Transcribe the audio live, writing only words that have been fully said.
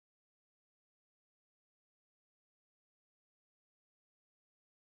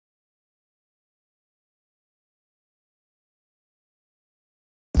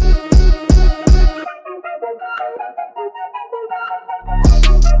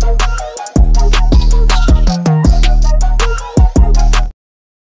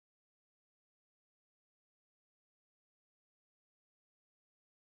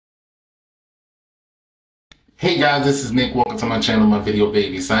Hey guys, this is Nick. Welcome to my channel, my video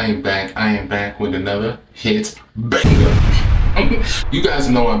babies. I am back with another hit banger. You guys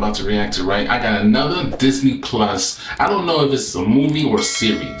know I'm about to react to, right? I got another Disney Plus. I don't know if it's a movie or a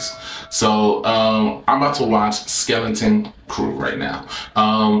series. So I'm about to watch Skelton Crew right now.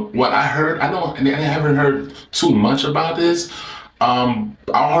 What I heard, I haven't heard too much about this. I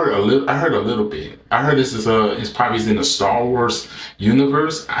heard a little bit. I heard this is it's probably in the Star Wars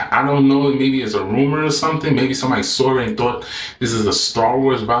universe. I don't know, maybe it's a rumor or something. Maybe somebody saw it and thought this is a Star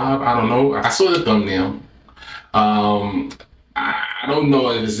Wars vibe. I don't know. I saw the thumbnail. I don't know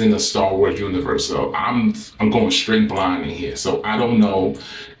if it's in the Star Wars universe, so I'm going straight blind in here. So I don't know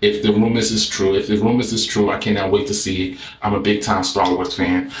if the rumors is true. If the rumors is true, I cannot wait to see it. I'm a big time Star Wars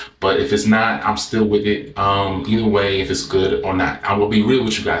fan, but if it's not, I'm still with it. Either way, if it's good or not, I will be real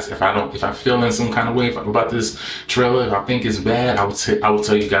with you guys. If I feel in some kind of way about this trailer, if I think it's bad, I will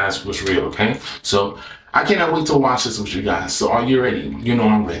tell you guys what's real. Okay, so I cannot wait to watch this with you guys. So are you ready? You know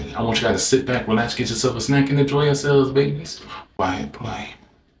I'm ready. I want you guys to sit back, relax, get yourself a snack, and enjoy yourselves, babies. Quiet play.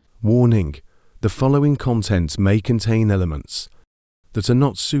 Warning: the following content may contain elements that are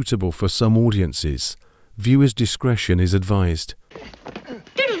not suitable for some audiences. Viewers' discretion is advised.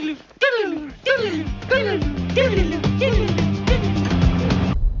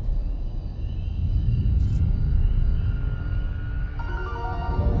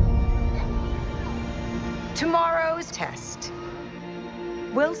 Tomorrow's test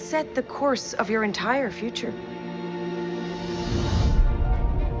will set the course of your entire future.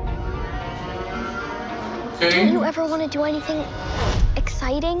 Don't you ever want to do anything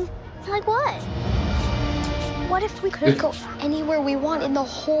exciting? Like what? What if we could go anywhere we want in the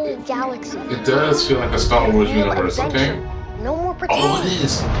whole galaxy? It does feel like a Star Wars universe, okay? No more pretending. Oh, it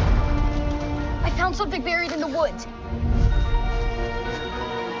is. I found something buried in the woods.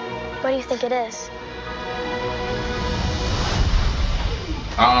 What do you think it is?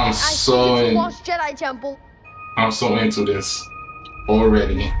 I'm so it's a lost Jedi temple. I'm so into this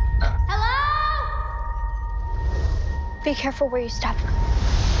already. Hello? Be careful where you step.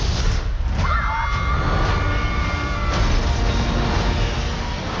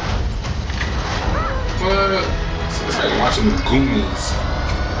 What? It's like watching the Goonies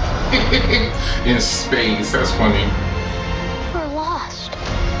in space. That's funny. We're lost.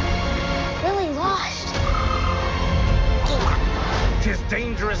 Really lost. It is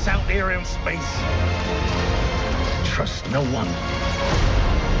dangerous out there in space. Trust no one.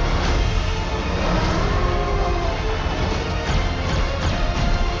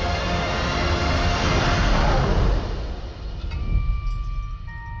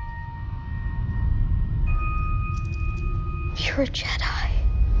 You're a Jedi.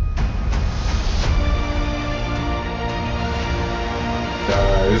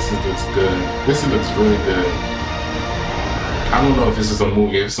 This looks good. This looks really good. I don't know if this is a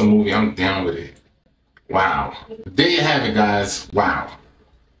movie. If it's a movie, I'm down with it. Wow. There you have it, guys. Wow.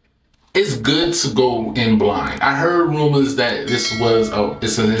 It's good to go in blind. I heard rumors that this was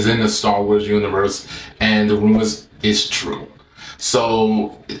is in the Star Wars universe, and the rumors is true.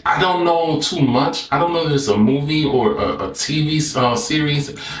 So I don't know too much. I don't know if it's a movie or a TV series.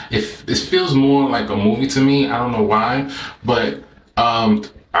 It feels more like a movie to me. I don't know why, but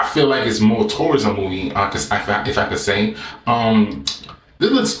I feel like it's more towards a movie. If I could say,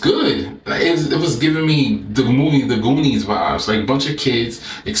 it looks good. Like it was giving me the movie The Goonies vibes, like a bunch of kids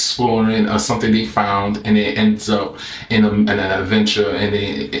exploring something they found, and it ends up in an adventure, and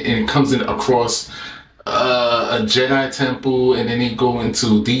it comes in across a Jedi temple, and then they go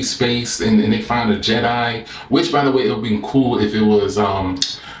into deep space, and they find a Jedi, which, by the way, it would be cool if it was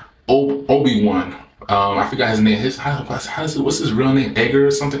Obi-Wan. I forgot his name. What's his real name? Edgar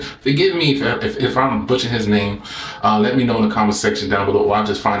or something? Forgive me if I'm butchering his name. Let me know in the comment section down below, or I'll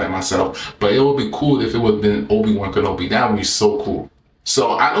just find that myself. But it would be cool if it would have been Obi-Wan Kenobi. That would be so cool.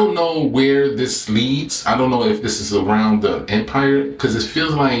 So I don't know where this leads. I don't know if this is around the Empire, because it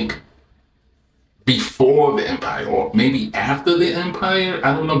feels like before the Empire, or maybe after the Empire.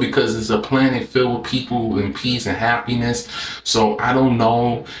 I don't know, because it's a planet filled with people and peace and happiness. So I don't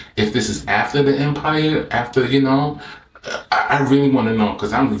know if this is after the Empire, after, you know. I really want to know,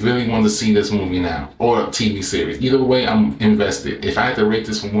 because I really want to see this movie now, or a TV series. Either way, I'm invested. If I had to rate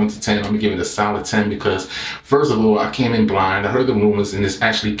this from 1 to 10, I'm gonna give it a solid 10, because first of all, I came in blind. I heard the rumors, and this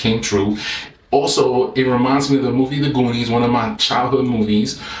actually came true. Also, it reminds me of the movie The Goonies, one of my childhood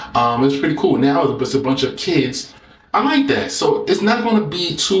movies. It's pretty cool. Now it's a bunch of kids. I like that. So it's not going to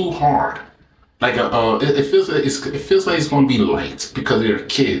be too hard. Like it feels like it's going to be light, because they're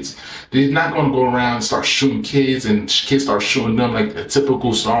kids. They're not going to go around and start shooting kids, and kids start shooting them like a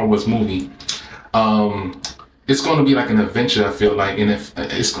typical Star Wars movie. it's going to be like an adventure, I feel like, and if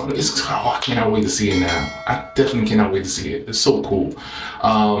I cannot wait to see it now. I definitely cannot wait to see it. It's so cool.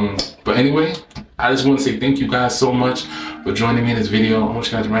 But anyway, I just want to say thank you guys so much for joining me in this video. I want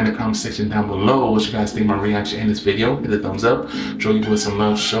you guys to write in the comment section down below what you guys think my reaction in this video. Hit a thumbs up, show you boys some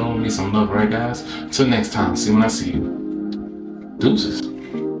love, show me some love, right guys? Till next time, see you when I see you. Deuces.